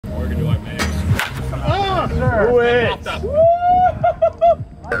sir. Do it.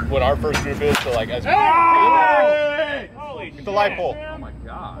 What our first group is, so like as Hey! Get the light pole. Oh my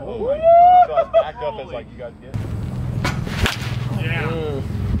god. Oh my god. So as backed up as like you guys get. Yeah.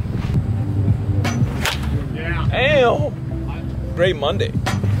 Yeah. Damn. Great Monday.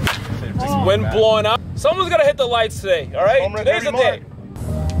 Wind blowing out. Someone's gonna hit the lights today, all right? Today's the day.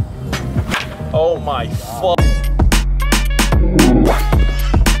 Oh my fuck.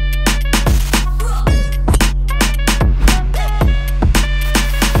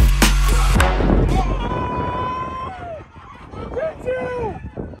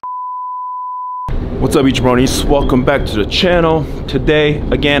 What's up, jabronis? Welcome back to the channel. Today,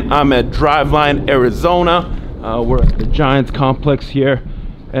 again, I'm at Driveline, Arizona. We're at the Giants complex here,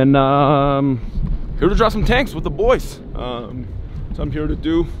 and here to drop some tanks with the boys. So I'm here to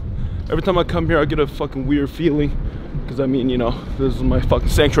do. Every time I come here, I get a fucking weird feeling, because I mean, you know, this is my fucking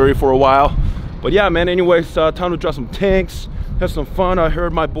sanctuary for a while. But yeah, man. Anyways, time to drop some tanks, have some fun. I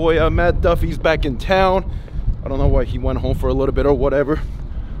heard my boy Matt Duffy's back in town. I don't know why he went home for a little bit or whatever.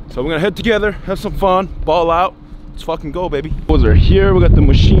 So we're gonna head together, have some fun, ball out. Let's fucking go, baby. Boys are here. We got the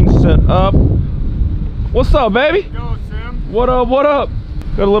machine set up. What's up, baby? Go, Sim. What up? What up?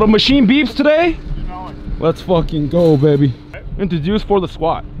 Got a little machine beeps today. You know it. Let's fucking go, baby. Introduce for the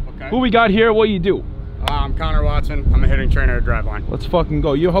squad. Okay. Who we got here? What you do? I'm Connor Watson. I'm a hitting trainer at Driveline. Let's fucking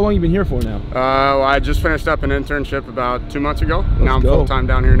go. How long you been here for now? Well, I just finished up an internship about 2 months ago. Now I'm go. full-time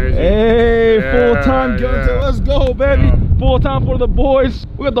down here in AZ. Hey, Yeah, full-time Gunter. yeah. Let's go, baby. Yeah. Full-time for the boys.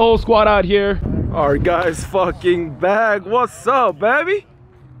 We got the whole squad out here. All right, guys, fucking back. What's up, baby?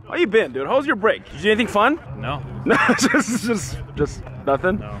 How you been, dude? How's your break? Did you do anything fun? No. No, just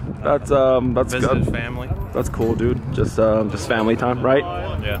nothing. No. That's Visited good. family. That's cool, dude. Just family time, right?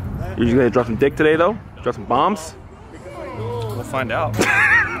 Yeah. You gonna drop some dick today, though? Drop some bombs? We'll find out.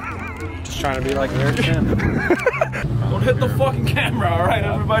 Just trying to be like Larry Finn. Don't hit the fucking camera, all right,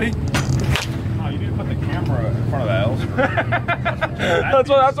 everybody? Oh, you need to put the camera in front of the L's. That's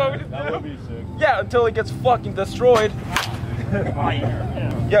what we do. That would be sick. Yeah, until it gets fucking destroyed.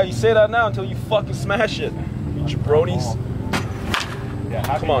 Yeah, you say that now until you fucking smash it. You jabronis.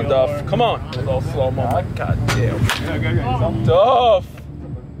 Yeah, Come on, Duff. Come on. It's all slow mo. My god damn. Duff.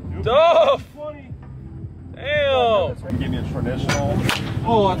 Duff. Damn. Give me a traditional.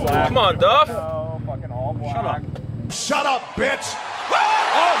 Oh, come on, Duff. Fucking all black. Shut up. Shut up, bitch!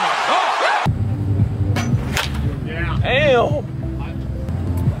 Oh my god. Yeah. Damn.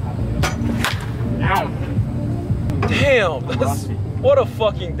 Damn. What a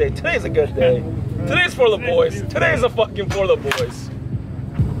fucking day. Today's a good day. Today's for the boys. Today's a fucking for the boys.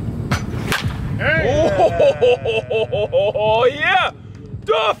 Hey. Oh yeah.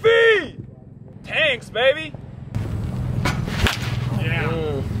 Duffy. Tanks, baby.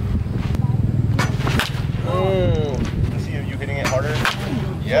 Yeah. I see you hitting it harder.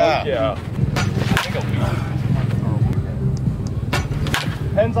 Yeah. Yeah. I think a week.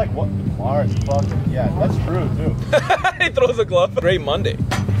 Depends like what Mars fucking. Yeah, that's true too. He throws a glove. Great Monday.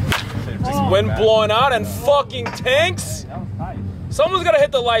 Just wind blowing out and fucking tanks. That was nice. Someone's gonna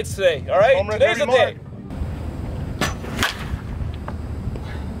hit the lights today, all right? Today's the day.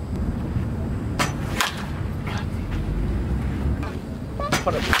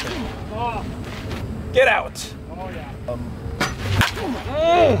 Get out. Oh, yeah.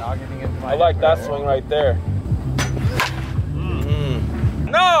 I like that swing right there.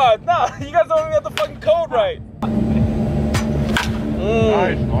 No, you guys don't even have the fucking code right.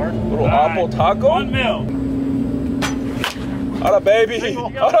 Nice, Mark. Little apple taco. 1 mil. Atta baby.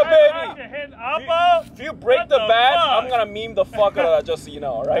 Atta baby. If you break the bat, fuck? I'm gonna meme the fuck out of that, just so you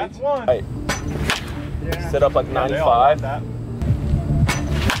know, all right? That's one. Right. Yeah. Set up like Yeah, they all like 95. that.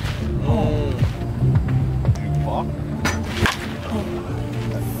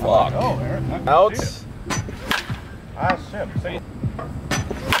 Fuck. Oh, Eric. I can Out. see it. Ah, shit. See it.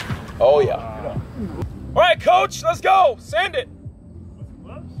 Oh, yeah. All right, coach, let's go. Send it.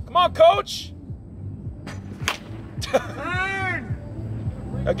 Come on, coach.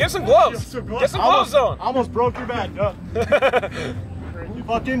 Get some gloves. Get some gloves on. Almost broke your back, Duff. You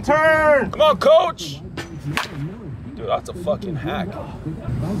fucking turn. Come on, coach. Dude, that's a fucking hack.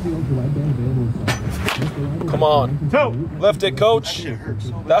 Come on. Lift it, coach.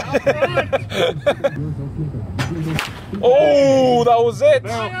 Oh, that was it.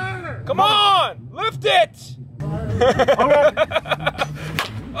 Come on. Lift it.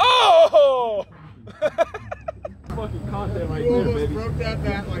 Oh. Fucking content right there, baby. Broke that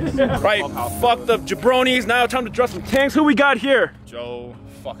bat like Right, fucked up jabronis. Now time to drop some tanks. Who we got here? Joe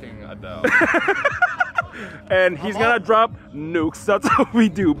fucking ADELL. and he's gonna drop nukes. That's what we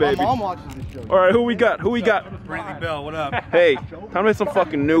do, baby. My mom watches this show. All right, who we got? Who we got? Brantley Bell, what up? Hey, time to make some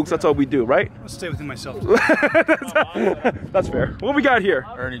fucking nukes. That's all we do, right? I'll stay within myself. That's fair. What we got here?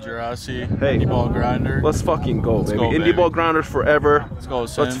 Ernie Gerasi, Hey. Indie Ball Grinder. Let's fucking go, baby. go, Indie baby. ball grounders forever. Let's go,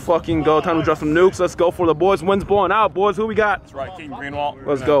 Let's son. fucking go. Time to drop some nukes. Let's go for the boys. Wind's blowing out, boys. Who we got? That's right, King Greenwald.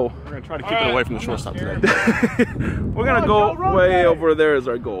 Let's go. We're gonna try to keep it away from the shortstop today. We're gonna go way over there is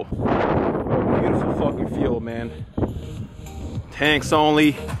our goal. Beautiful fucking field, man. Tanks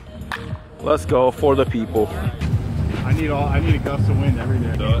only. Let's go for the people. I need a gust of wind every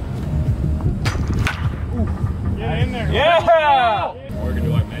day. Do it. Get in there. Yeah! We're gonna do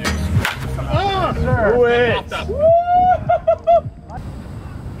like man. Do it!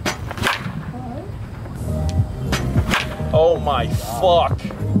 Oh my fuck.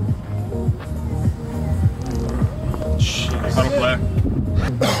 Huddle play.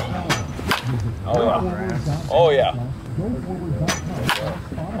 Oh yeah. Oh yeah.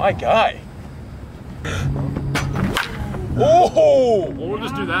 My guy. Oh! Well, we'll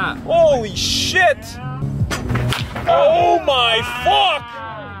just do that. Holy shit! Oh my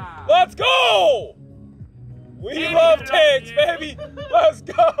fuck! Let's go! We love tanks, baby! Let's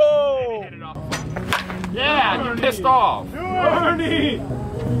go! Yeah, you pissed off. Ernie!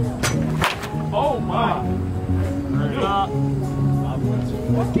 Oh my!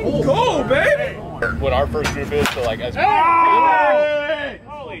 Fucking go, baby! What our first group is, so like as Hey!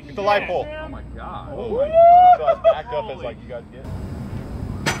 the light pole. Oh my god. So as backed up as like you guys get.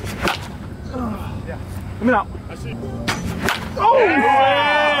 Let me out. Oh!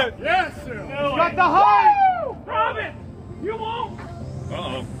 Yeah. Yes, sir. You got the height! Grab it! You won't!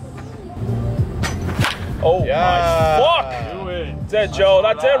 Uh-oh. Oh Yeah. my fuck! Do it. That's it, Joe.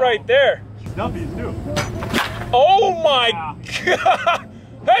 That's it right there. Duffies too. Oh my god!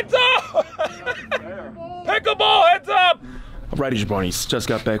 Heads up! Pickleball, heads up! Alrighty, jabronis, just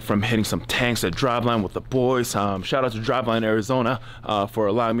got back from hitting some tanks at Driveline with the boys. Shout out to Driveline Arizona for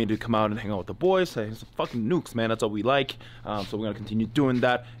allowing me to come out and hang out with the boys. Hey, some fucking nukes, man. That's what we like. So we're gonna continue doing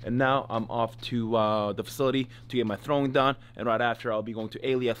that. And now I'm off to the facility to get my throwing done. And right after, I'll be going to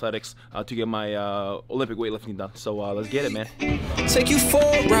ADELL Athletics to get my Olympic weightlifting done. So let's get it, man. Take you for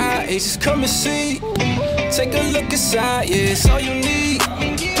a ride, just come and see. Take a look inside, yeah, it's all you need.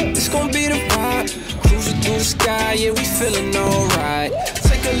 It's gonna be the ride. Cruising through the sky, yeah, we feeling alright.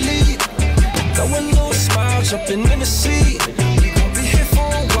 Take a lead, throw a little smile, jumping in the seat. We gon' be here for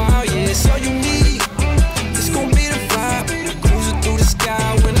a while, yeah, it's all you need. It's gonna be the ride. Cruising through the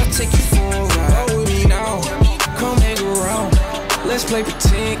sky when I take you for a ride. Roll with me now, come hang around. Let's play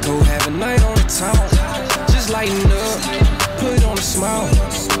pretend, go have a night on the town. Just lighten up, put on a smile.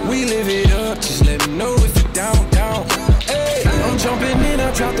 We live it up, just let me know if you're down. Hey, I'm jumping in,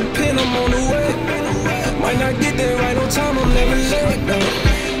 I dropped the pin, I'm on the way. Might not get there right on time, I'm never late. No.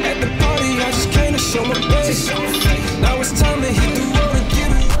 At the party, I just came to show my face. Now it's time to hit the road and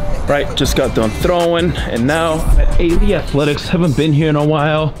get it. Right, just got done throwing, and now at ADELL Athletics. Haven't been here in a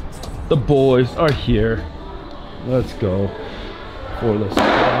while. The boys are here. Let's go for the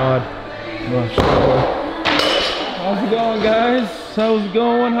squad. Let's go. How's it going, guys? How's it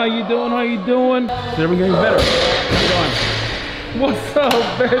going? How you doing? How you doing? Is everything getting better? How you doing? What's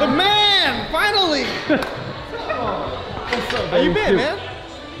up, baby? The man! Finally! What's up, How you baby? been, man?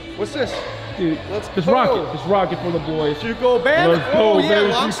 What's this? Dude, Let's just go. rock it. Just rock it for the boys. Juco Bandit? Let's go, Oh, yeah,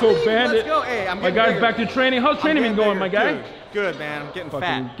 baby. long Juco sleeve. Bandit. Let's go. Hey, I'm My getting guy's bigger. back to training. How's training been going, my guy? Dude, good, man. I'm getting Fucking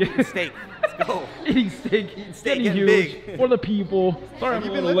fat. get- Eating steak. Let's go. Eating steak, steak, getting getting huge big. for the people. Sorry, I'm a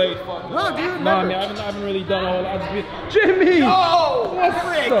You been little late. lifting? No, dude. No, I never. mean, I haven't really done a whole lot. Jimmy! Oh, What's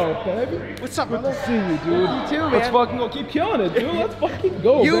Rick. up, baby? What's up, Good brother? to see you, dude. You too, Let's man. fucking go. Keep killing it, dude. Let's fucking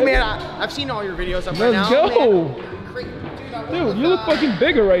go, You, baby. man, I've seen all your videos up right Let's now. go. Man. Dude, you look fucking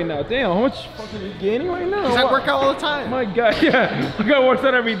bigger right now. Damn, how much fucking are you gaining right now? Because I What? work out all the time. My God, yeah. I gotta work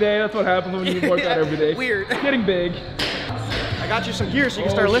out every day. That's what happens when you work out every day. Weird. Getting big. I got you some gear so you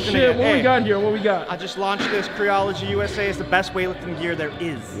can start lifting shit. again. What Hey, we got here? What we got? I just launched this. Creology USA is the best weightlifting gear there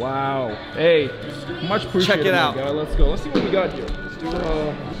is. Wow. Hey, much appreciated. Check it out. My guy. Let's go. Let's see what we got here. Let's do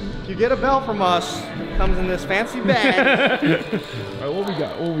If you get a belt from us, it comes in this fancy bag. Alright, what we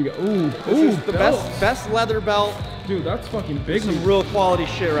got? What we got? Ooh, This ooh, is the belts. best leather belt. Dude, that's fucking big. Some real quality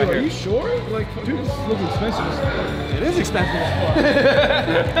shit right Dude, are here. you sure? Like, dude, this looks expensive as fuck. It is expensive.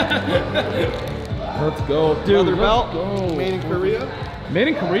 Let's go, dude. Leather let's belt, go. made in Korea. Made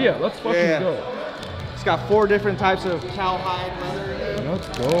in Korea. Let's fucking Yeah. go. It's got 4 different types of cowhide leather in here. Let's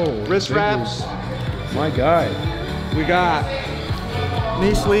go. Wrist Big wraps. one. My guy. We got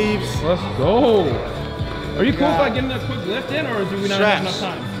knee sleeves. Let's go. Are you cool got about getting that quick lift in, or do we not have enough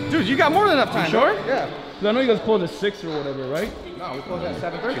straps. time? Dude, you got more than enough time. You sure? Yeah. I know you guys close at 6 or whatever, right? No, we close at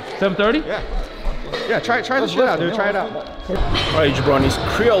 7:30. 7:30? Yeah. Yeah, try the shit out, dude. Try it out. Alright, jabronis,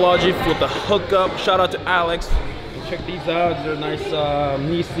 Creology with the hookup. Shout out to Alex. Check these out. These are nice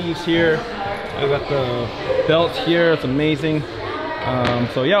knee sleeves here. I got the belt here. It's amazing.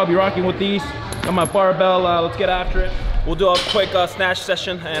 So yeah, I'll be rocking with these. Got my barbell. Let's get after it. We'll do a quick snatch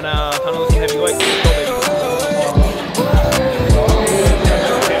session and kind of listen heavyweight. Let's go, baby.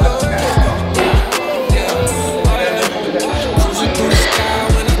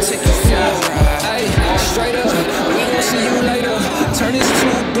 Straight up, we gon' see you later. Turn this to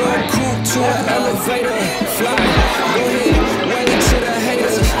a blood coupe to an elevator. Fly, go ahead, run into the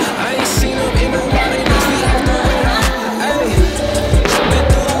haters. I ain't seen them in a while, they must be off the radar. Ayy, jumping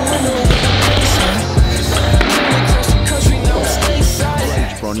through the window. Across the country, now I'm stateside.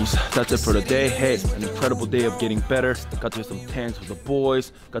 Jabronis, that's it for the day. Hey, an incredible day of getting better. Got to hit some tanks with the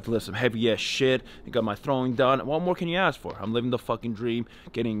boys. Got to lift some heavy ass shit. And got my throwing done. What more can you ask for? I'm living the fucking dream.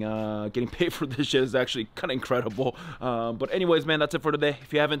 Getting paid for this shit is actually kind of incredible. But anyways, man, that's it for today.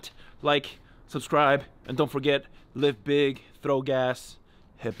 If you haven't, like, subscribe, and don't forget, live big, throw gas,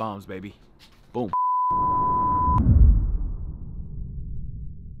 hit bombs, baby. Boom.